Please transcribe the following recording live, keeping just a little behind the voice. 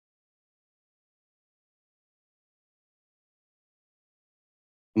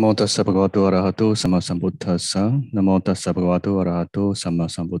Namo tassa bhagavato arahato sammasambuddhassa. Namo tassa bhagavato arahato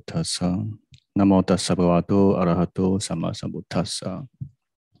sammasambuddhassa. Namo tassa bhagavato arahato sammasambuddhassa.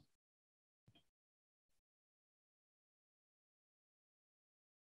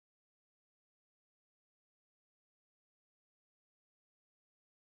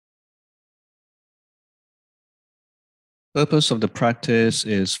 The purpose of the practice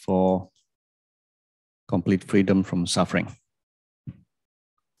is for complete freedom from suffering.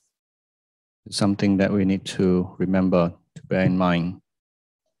 It's something that we need to remember, to bear in mind.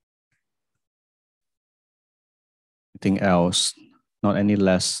 Anything else, not any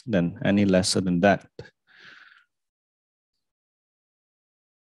lesser than that.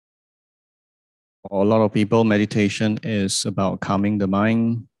 For a lot of people, meditation is about calming the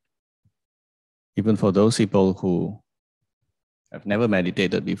mind. Even for those people who have never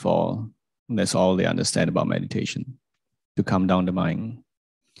meditated before, that's all they understand about meditation, to calm down the mind.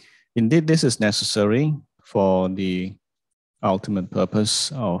 Indeed, this is necessary for the ultimate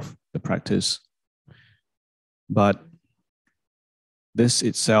purpose of the practice. But this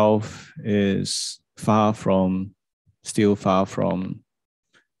itself is still far from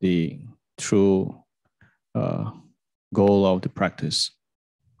the true goal of the practice,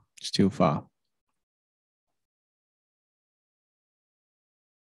 still far.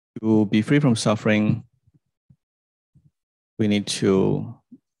 To be free from suffering, we need to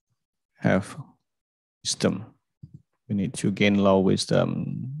have wisdom. We need to gain law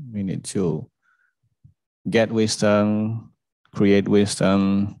wisdom. We need to get wisdom, create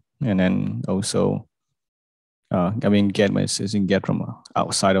wisdom, and then also, get messages get from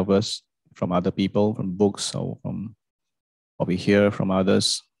outside of us, from other people, from books, or from what we hear from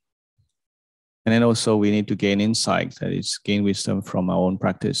others. And then also we need to gain insight, that is, gain wisdom from our own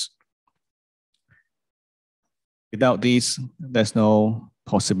practice. Without these, there's no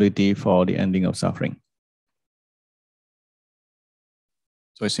possibility for the ending of suffering.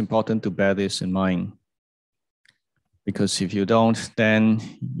 So it's important to bear this in mind. Because if you don't, then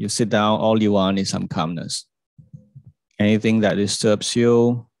you sit down, all you want is some calmness. Anything that disturbs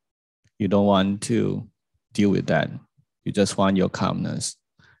you, you don't want to deal with that. You just want your calmness.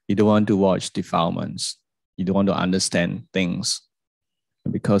 You don't want to watch defilements. You don't want to understand things.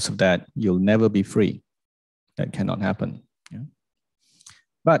 And because of that, you'll never be free. That cannot happen. Yeah?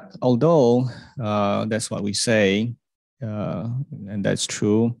 But although that's what we say, and that's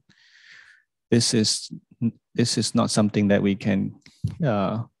true, this is not something that we can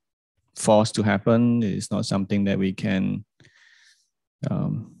force to happen. It's not something that we can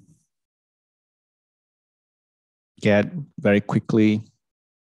get very quickly.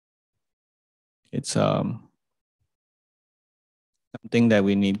 It's something that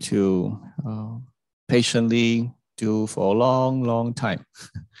we need to patiently do for a long, long time.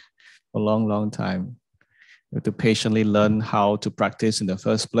 For a long, long time. You have to patiently learn how to practice in the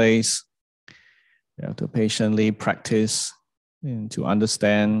first place. You have to patiently practice and to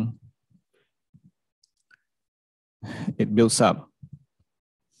understand. It builds up.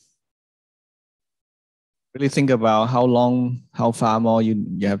 Really think about how far more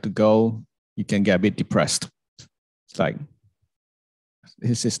you have to go. You can get a bit depressed. It's like,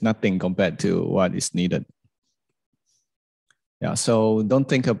 this is nothing compared to what is needed. Yeah, so don't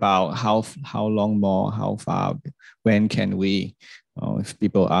think about how long more, how far, when can we. If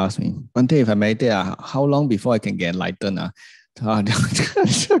people ask me, Bhante, if I meditate, how long before I can get enlightened?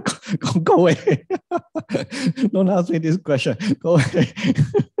 Go away. Don't ask me this question. Go away.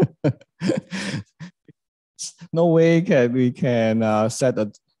 No way we can set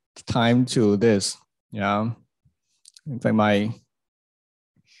a time to this. Yeah. In fact, my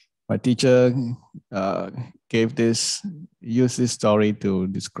teacher used this story to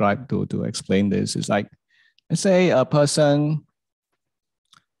describe, to explain this. It's like, let's say a person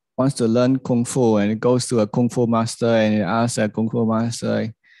wants to learn Kung Fu and goes to a Kung Fu master and asks a Kung Fu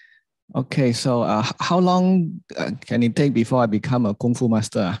master, okay, so how long can it take before I become a Kung Fu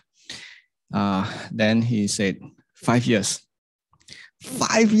master? Then he said, 5 years.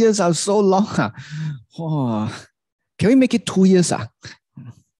 5 years are so long. Oh, can we make it 2 years? I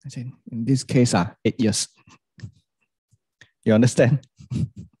said, in this case, 8 years. You understand?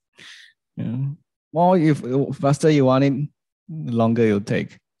 Yeah. More if faster you want it, longer it'll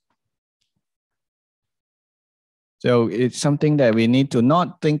take. So it's something that we need to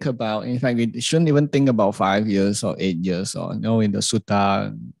not think about. In fact, we shouldn't even think about 5 years or 8 years. Or in the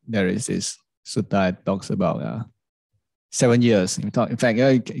sutta, there is this sutta that talks about 7 years. In fact,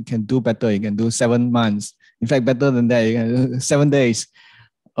 you can do better. You can do 7 months. In fact, better than that, you can do 7 days.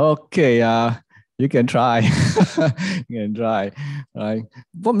 Okay, You can try. You can try, right?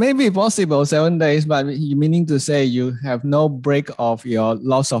 But maybe possible 7 days, but you meaning to say you have no break of your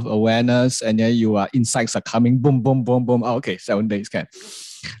loss of awareness, and then your insights are coming, boom, boom, boom, boom. Oh, okay, 7 days can.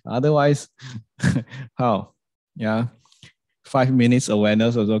 Otherwise, how? Yeah, 5 minutes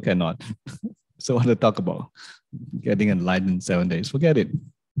awareness also cannot. So what to talk about? Getting enlightened in 7 days? Forget it.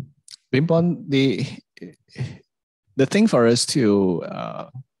 The thing for us to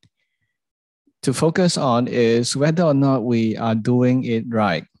focus on is whether or not we are doing it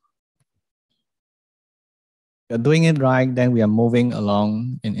right. If you're doing it right, then we are moving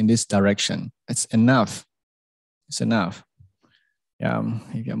along in this direction. It's enough. It's enough.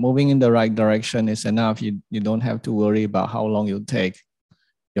 If you're moving in the right direction, it's enough. You don't have to worry about how long it'll take.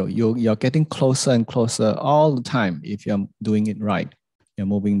 You're getting closer and closer all the time if you're doing it right. You're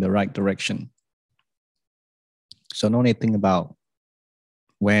moving in the right direction. So no need to think about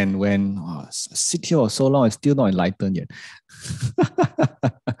when I sit here for so long, I'm still not enlightened yet.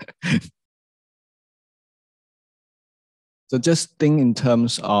 So just think in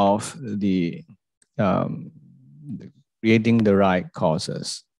terms of the creating the right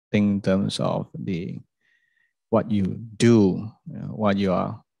causes. Think in terms of what you do, what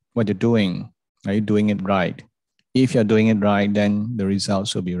you're doing. Are you doing it right? If you're doing it right, then the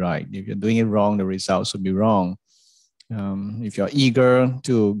results will be right. If you're doing it wrong, the results will be wrong. If you're eager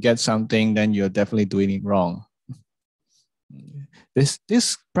to get something, then you're definitely doing it wrong.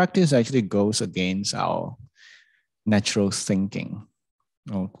 This practice actually goes against our natural thinking,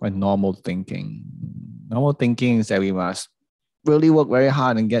 quite normal thinking. Normal thinking is that we must really work very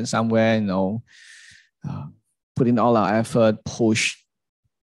hard and get somewhere, put in all our effort, push.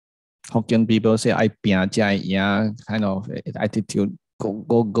 Hokkien people say, I pia jai ya, kind of attitude,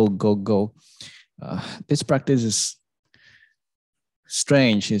 go. This practice is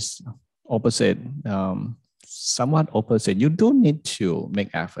strange, it's opposite, somewhat opposite. You do need to make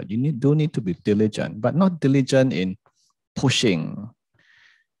effort. You do need to be diligent, but not diligent in pushing.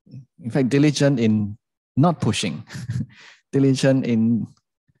 In fact, diligent in not pushing, diligent in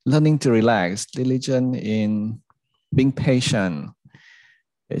learning to relax, diligent in being patient.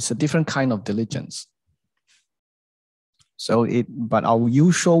 It's a different kind of diligence. But our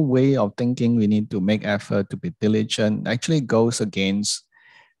usual way of thinking, we need to make effort to be diligent, actually goes against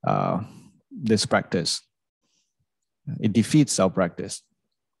this practice. It defeats our practice.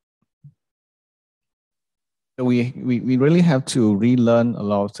 So we really have to relearn a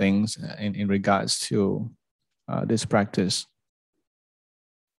lot of things in regards to this practice.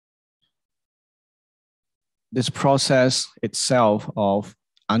 This process itself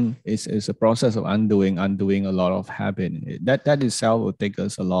is a process of undoing a lot of habit. That itself will take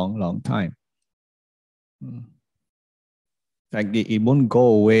us a long time. In fact, it won't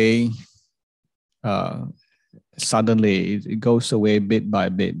go away suddenly. It goes away bit by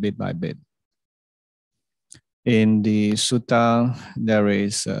bit. In the sutta, there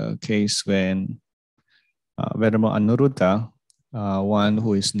is a case when Venerable Anuruddha, one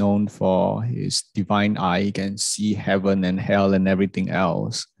who is known for his divine eye, he can see heaven and hell and everything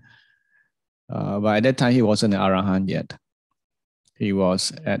else. But at that time, he wasn't an Arahant yet. He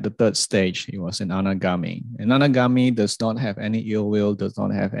was at the third stage. He was an Anagami. An Anagami does not have any ill will, does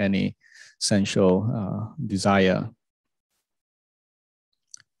not have any sensual desire.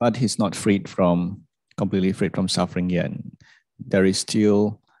 But he's not completely freed from suffering yet. There is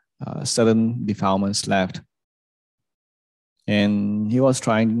still certain defilements left. And he was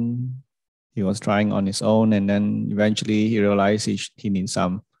trying on his own, and then eventually he realized he needs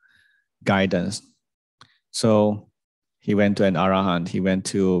some guidance. So he went to an Arahant. He went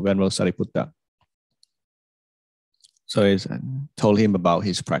to Venerable Sariputta. So he told him about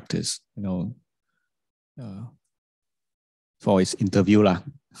his practice, for his interview lah.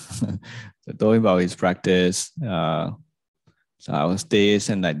 So told him about his practice. So I was this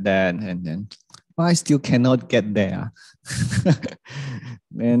and like that, and then I still cannot get there.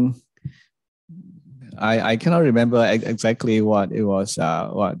 And I cannot remember exactly what it was.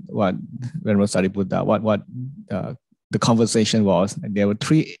 What Venerable Sariputta, what the conversation was. There were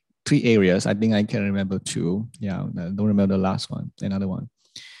three areas. I think I can remember two. Yeah, I don't remember the last one. Another one.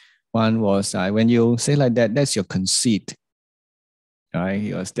 One was when you say like that, that's your conceit. Right?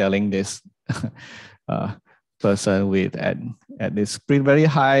 He was telling this person with at this very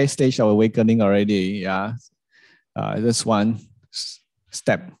high stage of awakening already. Yeah, just one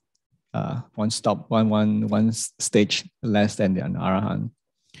step, one stop, one stage less than the Arahant.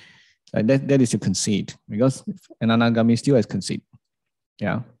 That is your conceit, because an Anagami still has conceit.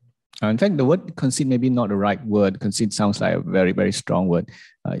 Yeah. In fact, the word conceit may be not the right word. Conceit sounds like a very, very strong word.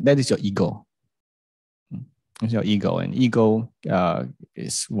 That is your ego. It's your ego, and ego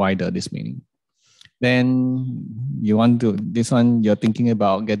is wider, this meaning. Then you want to, this one, you're thinking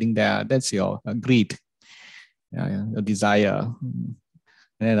about getting there. That's your greed, your desire.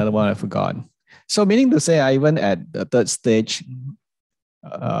 And another one I forgot. So meaning to say, I even at the third stage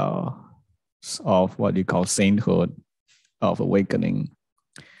of what you call sainthood, of awakening,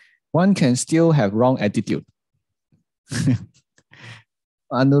 one can still have wrong attitude.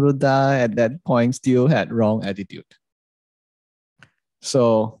 Anuruddha at that point still had wrong attitude.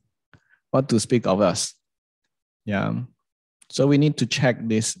 So what to speak of us? Yeah. So we need to check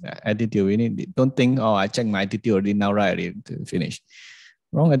this attitude. Don't think, oh, I checked my attitude already, now right, to finish.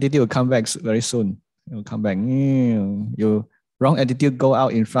 Wrong attitude will come back very soon. It will come back. You wrong attitude go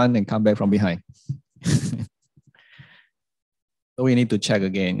out in front and come back from behind. So we need to check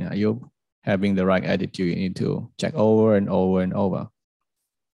again. Are you having the right attitude? You need to check over and over and over.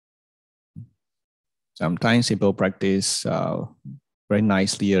 Sometimes people practice very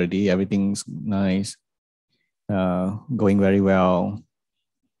nicely already. Everything's nice, going very well.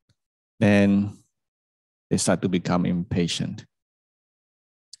 Then they start to become impatient.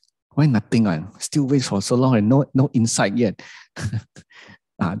 Why nothing on? Still wait for so long and no insight yet.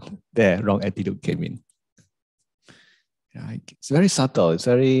 There, wrong attitude came in. Yeah, it's very subtle. It's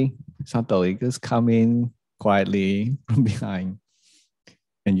very subtle. It just come in quietly from behind.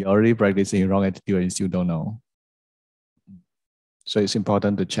 And you're already practicing wrong attitude and you still don't know. So it's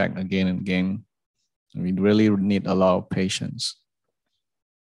important to check again and again. We really need a lot of patience.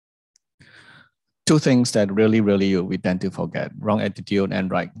 Two things that really we tend to forget: wrong attitude and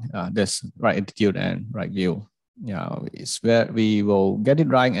right. This right attitude and right view. Yeah, it's where we will get it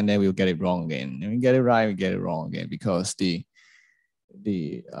right and then we'll get it wrong again. And we get it right, we get it wrong again, because the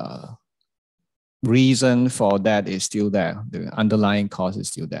reason for that is still there. The underlying cause is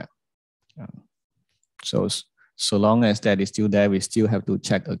still there. So long as that is still there, we still have to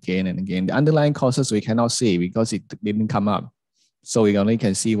check again and again. The underlying causes we cannot see because it didn't come up. So we only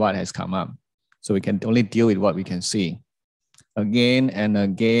can see what has come up. So we can only deal with what we can see. Again and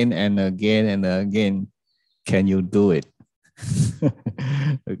again and again and again. Can you do it?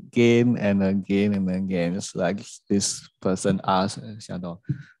 Again and again and again. It's like this person asked Xiaodong.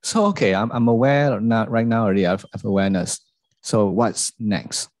 So okay, I'm aware right now already of awareness. So what's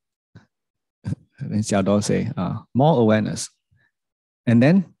next? And then Xiaodong say, more awareness. And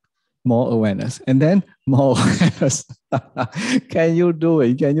then more awareness. And then more awareness. Can you do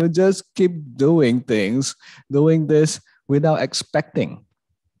it? Can you just keep doing things, doing this without expecting?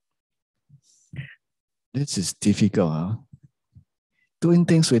 This is difficult. Huh? Doing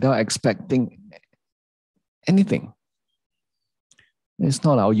things without expecting anything. It's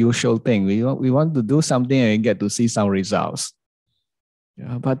not our usual thing. We want to do something and get to see some results.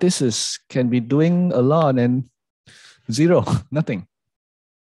 Yeah, but this can be doing a lot and zero, nothing.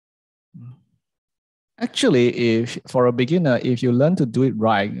 Actually, if for a beginner, if you learn to do it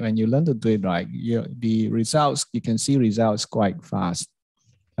right, when you learn to do it right, the results, you can see results quite fast.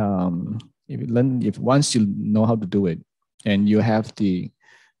 If once you know how to do it and you have the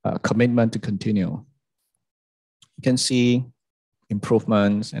commitment to continue, you can see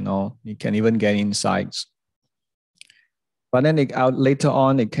improvements and all. You can even get insights. But then later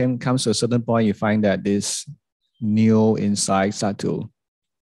on, it comes to a certain point, you find that this new insights start to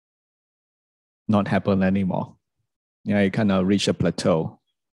not happen anymore. Yeah, you kind of reach a plateau.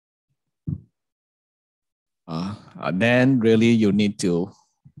 Then really you need to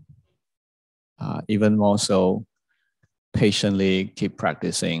even more so patiently keep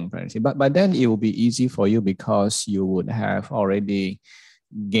practicing. But then it will be easy for you because you would have already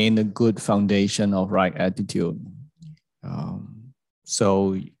gained a good foundation of right attitude.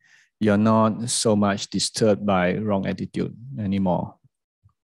 So you're not so much disturbed by wrong attitude anymore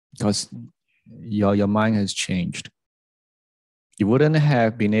because your mind has changed. You wouldn't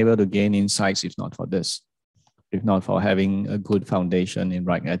have been able to gain insights if not for this, if not for having a good foundation in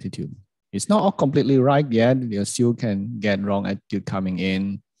right attitude. It's not all completely right yet. You still can get wrong attitude coming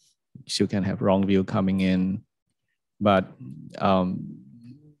in. You still can have wrong view coming in, but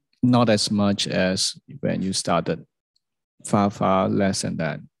not as much as when you started. Far less than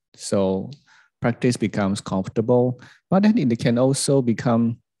that. So practice becomes comfortable, but then it can also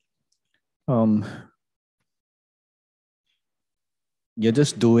become you're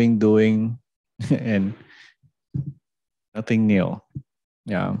just doing and nothing new.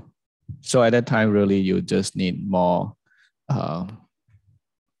 Yeah. So at that time, really, you just need more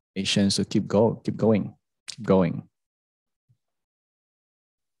patience to keep going.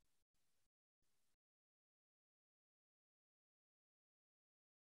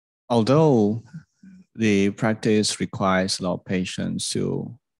 Although the practice requires a lot of patience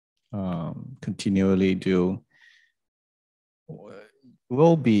to continually do. You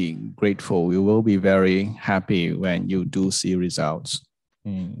will be grateful. You will be very happy when you do see results.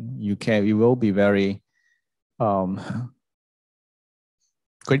 You will be very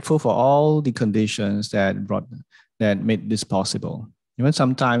grateful for all the conditions that made this possible. Even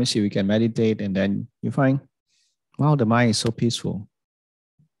sometimes you can meditate and then you find, wow, the mind is so peaceful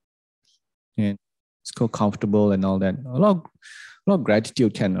and it's so comfortable and all that. A lot of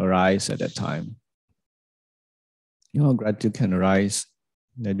gratitude can arise at that time. Gratitude can arise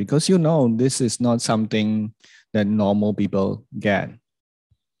that because this is not something that normal people get.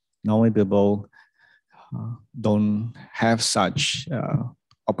 Normal people don't have such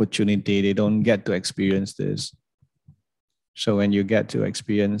opportunity. They don't get to experience this. So when you get to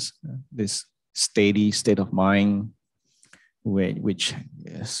experience this steady state of mind, which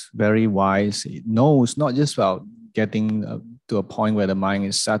is very wise, it knows not just about getting to a point where the mind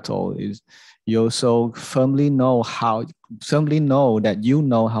is settled, is you also firmly know that you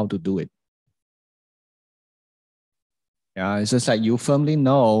know how to do it. Yeah, it's just like you firmly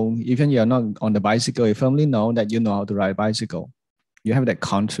know, even you're not on the bicycle, you firmly know that you know how to ride a bicycle. You have that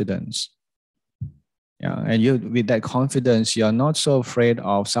confidence. Yeah, and with that confidence, you're not so afraid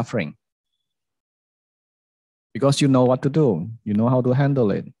of suffering because you know what to do. You know how to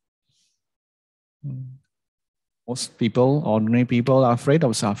handle it. Most people, ordinary people, are afraid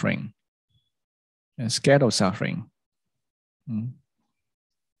of suffering and scared of suffering.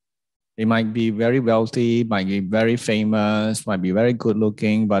 They might be very wealthy, might be very famous, might be very good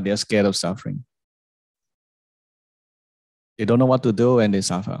looking, but they're scared of suffering. They don't know what to do and they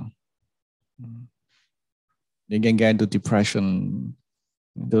suffer. They can get into depression.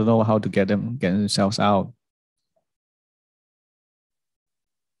 They don't know how to get themselves out.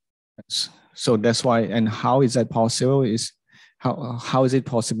 So that's why, and how is that possible? How is it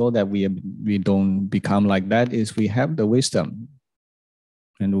possible that we don't become like that? Is we have the wisdom.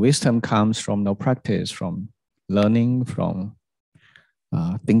 And wisdom comes from the practice, from learning, from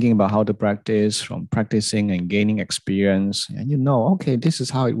thinking about how to practice, from practicing and gaining experience. And okay, this is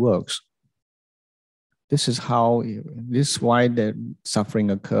how it works. This is why the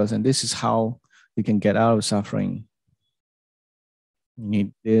suffering occurs. And this is how you can get out of suffering. You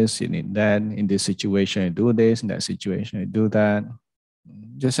need this, you need that. In this situation, you do this. In that situation, you do that.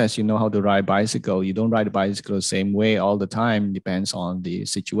 Just as you know how to ride a bicycle, you don't ride a bicycle the same way all the time. Depends on the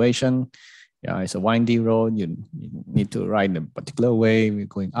situation. Yeah, it's a windy road. You need to ride in a particular way. We're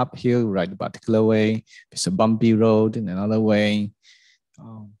going uphill, ride a particular way. It's a bumpy road in another way.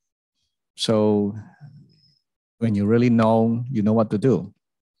 So when you really know, you know what to do.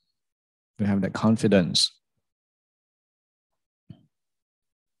 You have that confidence.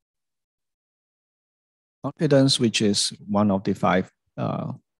 Confidence, which is one of the five.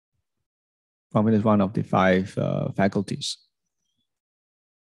 Confidence is one of the five faculties.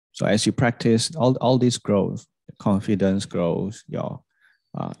 So as you practice, all this grows. Confidence grows. Your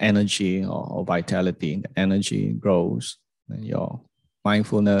energy or vitality, the energy grows. And your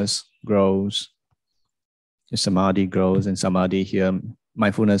mindfulness grows. Your samadhi grows, and samadhi here,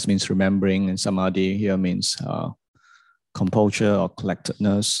 mindfulness means remembering, and samadhi here means composure or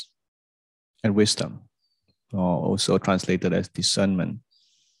collectedness, and wisdom, or also translated as discernment.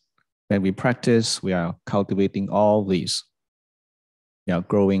 When we practice, we are cultivating all these. We are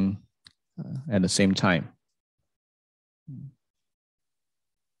growing at the same time.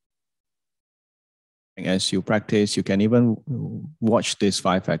 And as you practice, you can even watch these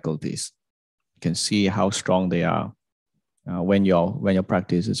five faculties. You can see how strong they are when your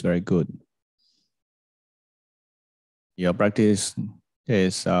practice is very good. Your practice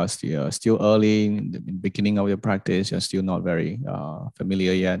is still early in the beginning of your practice. You're still not very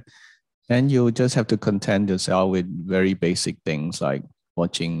familiar yet. And you just have to content yourself with very basic things like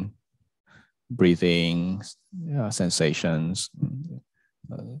watching, breathing, sensations.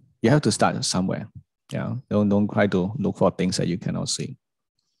 You have to start somewhere. Yeah, don't try to look for things that you cannot see.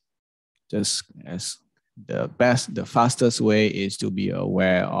 Just as the fastest way is to be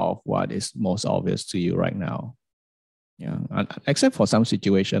aware of what is most obvious to you right now. Yeah, except for some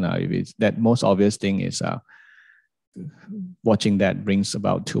situation, if it's that most obvious thing is watching that brings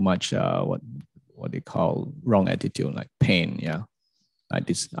about too much what they call wrong attitude, like pain, like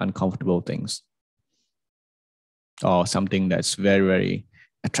these uncomfortable things, or something that's very, very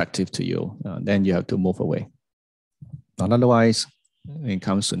attractive to you, then you have to move away. But otherwise, when it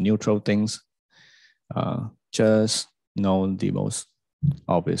comes to neutral things, just know the most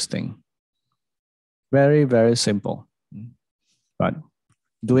obvious thing. Very, very simple, but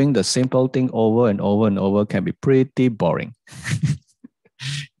doing the simple thing over and over and over can be pretty boring.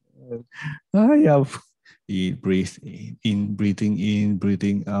 I have breathe in, breathing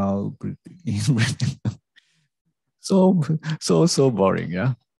out, breathing in, breathing out. So boring,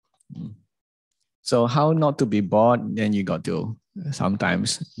 yeah. So how not to be bored? Then you got to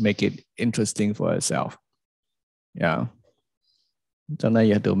sometimes make it interesting for yourself. Yeah. Sometimes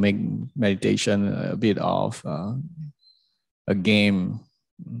you have to make meditation a bit of a game.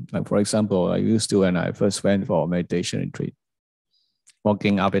 Like for example, I used to when I first went for a meditation retreat,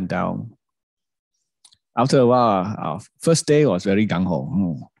 walking up and down. After a while, first day was very gung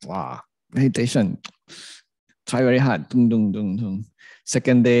ho. Wow, meditation, try very hard. Dung, dung, dung, dung.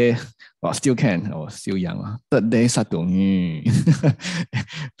 Second day, well, still can. I was still young. Third day, start to.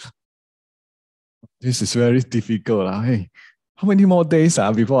 This is very difficult. Hey, how many more days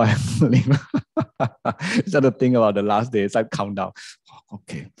before I leave? Start to think about the last day. Start countdown.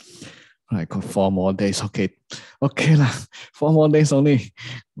 Okay, I got 4 more days. Okay, lah. 4 more days only.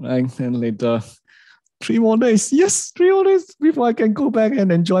 Right, and later, 3 more days. Yes, 3 more days before I can go back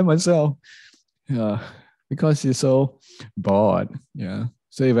and enjoy myself. Yeah, because you're so bored. Yeah.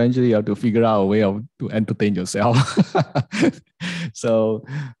 So eventually you have to figure out a way to entertain yourself. So,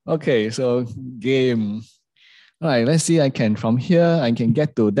 okay, so game. All right, let's see. From here, I can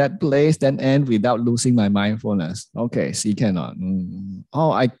get to that place, then end without losing my mindfulness. Okay, see, cannot.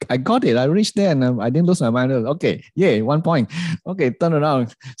 Oh, I got it. I reached there and I didn't lose my mindfulness. Okay, yay, 1 point. Okay, turn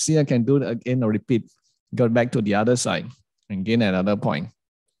around. See, I can do it again or repeat. Go back to the other side and gain another point.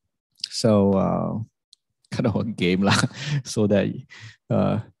 So, kind of a game lah, so that you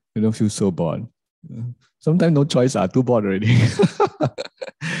don't feel so bored. Sometimes no choice, too bored already.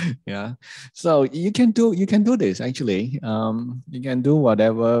 Yeah. So you can do this actually. You can do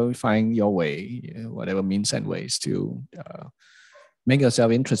whatever, find your way, whatever means and ways to make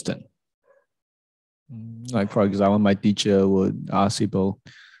yourself interested. Like for example, my teacher would ask people,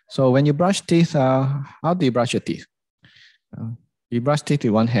 so when you brush teeth, how do you brush your teeth? You brush teeth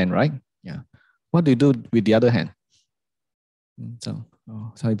with one hand, right? Yeah. What do you do with the other hand? So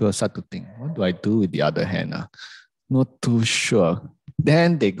some people start to think, what do I do with the other hand? Not too sure.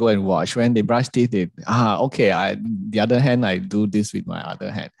 Then they go and watch. When they brush teeth, okay, the other hand, I do this with my other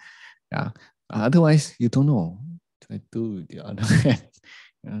hand. Yeah. Otherwise, you don't know what I do with the other hand.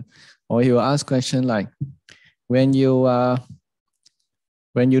 Yeah. Or you ask question like, when you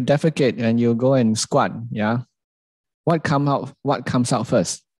defecate and you go and squat, yeah, what comes out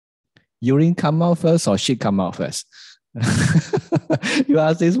first? Urine come out first or shit come out first? You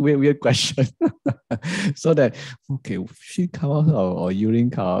ask this weird question. So that, okay, shit come out or urine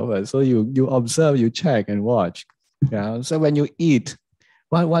come out first. So you observe, you check and watch. Yeah. So when you eat,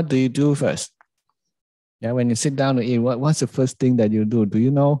 what do you do first? Yeah. When you sit down to eat, what's the first thing that you do? Do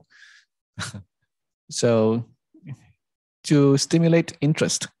you know? So to stimulate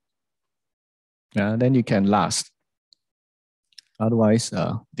interest, yeah, then you can last. Otherwise,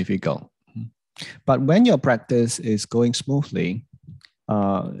 difficult. But when your practice is going smoothly,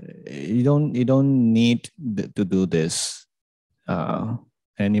 you don't need to do this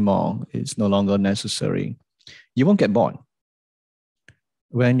anymore. It's no longer necessary. You won't get bored.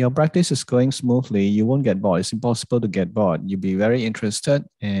 When your practice is going smoothly, you won't get bored. It's impossible to get bored. You'll be very interested,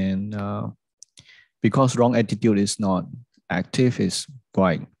 and because wrong attitude is not active, is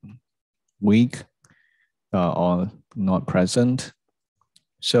quite weak or not present.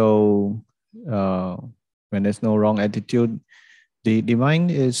 So when there's no wrong attitude, the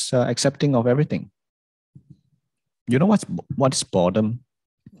mind is accepting of everything. You know what's boredom?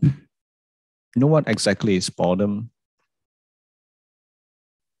 You know what exactly is boredom?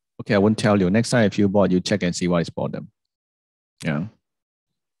 Okay, I won't tell you. Next time if you're bored, you check and see what is boredom. Yeah.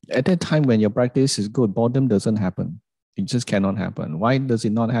 At that time when your practice is good, boredom doesn't happen. It just cannot happen. Why does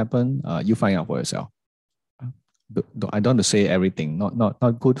it not happen? You find out for yourself. I don't want to say everything.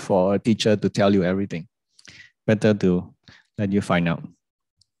 Not good for a teacher to tell you everything. Better to let you find out.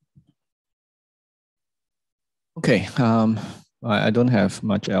 Okay. I don't have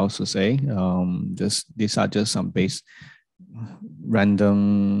much else to say. These are just some base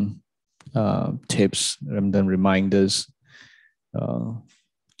random tips, random reminders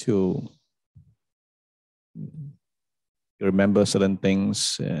to remember certain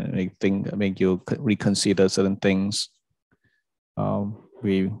things, make you reconsider certain things.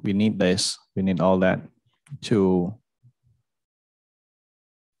 We need this. We need all that to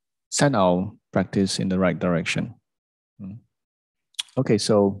set our practice in the right direction. Okay,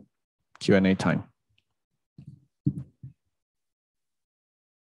 so Q&A time.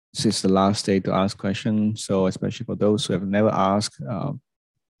 This is the last day to ask questions. So especially for those who have never asked,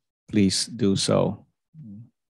 please do so.